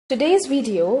Today's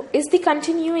video is the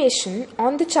continuation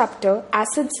on the chapter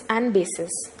Acids and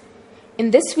Bases.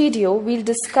 In this video, we'll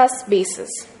discuss bases.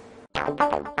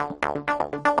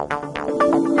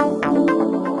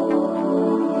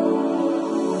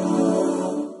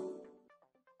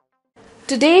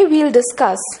 Today we'll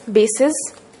discuss bases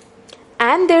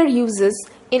and their uses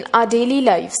in our daily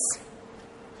lives.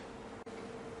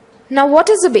 Now, what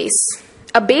is a base?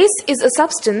 A base is a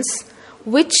substance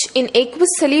which in aqueous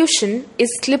solution is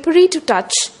slippery to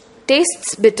touch,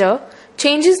 tastes bitter,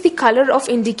 changes the color of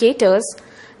indicators,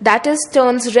 that is,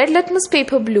 turns red litmus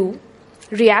paper blue,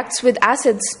 reacts with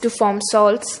acids to form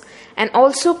salts, and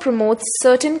also promotes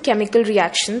certain chemical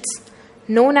reactions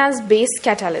known as base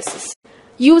catalysis.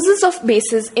 Uses of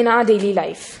bases in our daily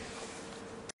life.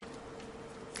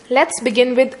 Let's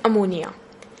begin with ammonia.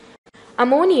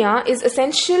 Ammonia is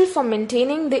essential for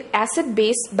maintaining the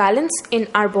acid-base balance in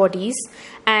our bodies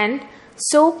and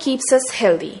so keeps us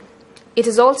healthy. It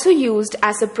is also used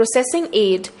as a processing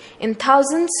aid in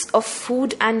thousands of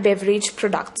food and beverage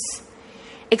products.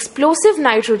 Explosive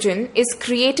nitrogen is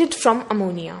created from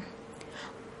ammonia.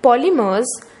 Polymers,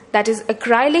 that is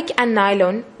acrylic and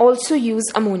nylon, also use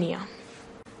ammonia.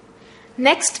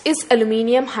 Next is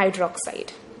aluminium hydroxide.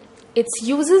 Its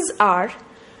uses are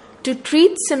to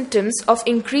treat symptoms of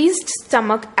increased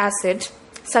stomach acid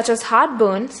such as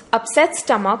heartburn, upset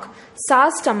stomach, sour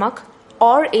stomach,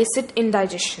 or acid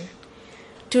indigestion.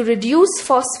 To reduce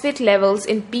phosphate levels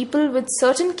in people with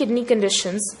certain kidney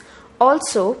conditions,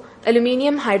 also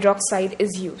aluminium hydroxide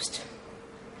is used.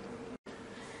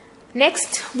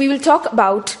 Next, we will talk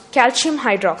about calcium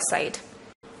hydroxide.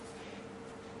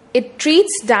 It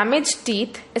treats damaged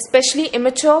teeth, especially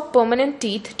immature permanent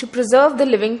teeth, to preserve the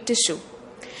living tissue.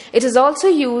 It is also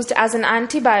used as an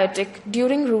antibiotic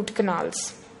during root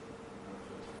canals.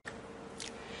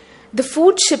 The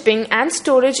food shipping and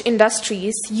storage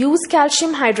industries use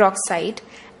calcium hydroxide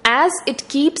as it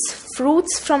keeps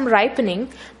fruits from ripening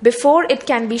before it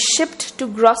can be shipped to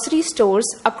grocery stores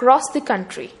across the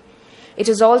country. It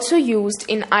is also used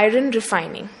in iron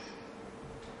refining.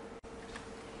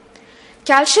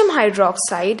 Calcium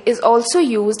hydroxide is also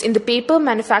used in the paper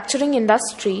manufacturing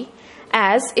industry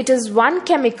as it is one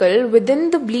chemical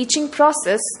within the bleaching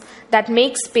process that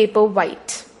makes paper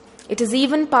white. It is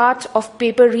even part of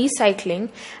paper recycling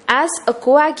as a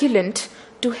coagulant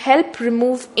to help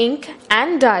remove ink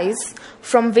and dyes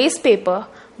from waste paper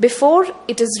before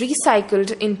it is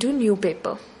recycled into new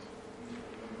paper.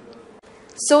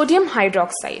 Sodium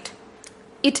hydroxide.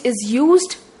 It is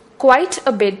used quite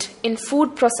a bit in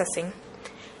food processing.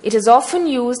 It is often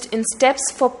used in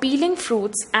steps for peeling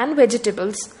fruits and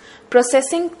vegetables,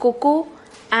 processing cocoa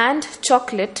and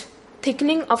chocolate,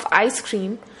 thickening of ice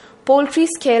cream, poultry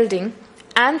scalding,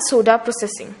 and soda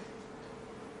processing.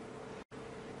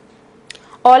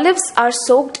 Olives are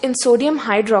soaked in sodium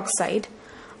hydroxide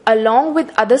along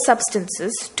with other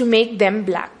substances to make them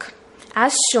black,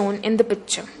 as shown in the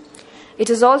picture. It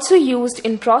is also used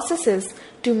in processes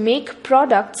to make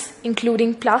products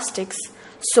including plastics,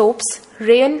 soaps,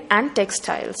 rayon, and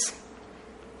textiles.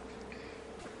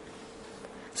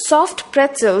 Soft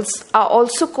pretzels are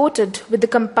also coated with the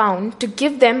compound to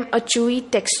give them a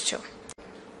chewy texture.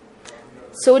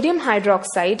 Sodium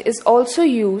hydroxide is also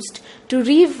used to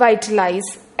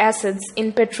revitalize acids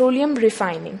in petroleum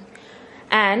refining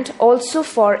and also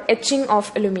for etching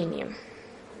of aluminium.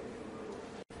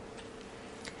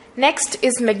 Next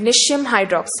is magnesium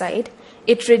hydroxide.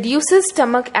 It reduces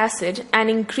stomach acid and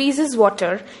increases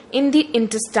water in the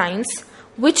intestines,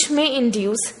 which may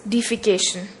induce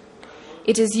defecation.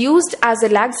 It is used as a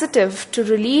laxative to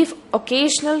relieve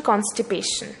occasional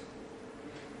constipation.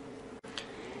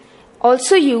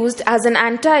 Also used as an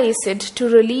anti-acid to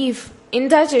relieve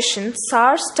indigestion,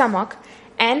 sour stomach,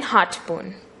 and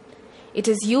heartburn. It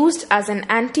is used as an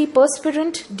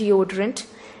antiperspirant deodorant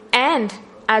and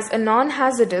as a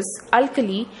non-hazardous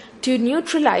alkali to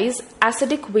neutralize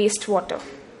acidic wastewater.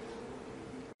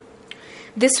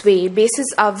 This way,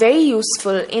 bases are very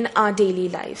useful in our daily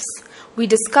lives. We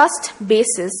discussed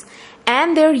bases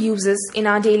and their uses in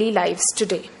our daily lives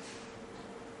today.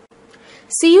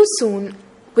 See you soon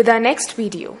with our next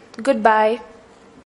video. Goodbye.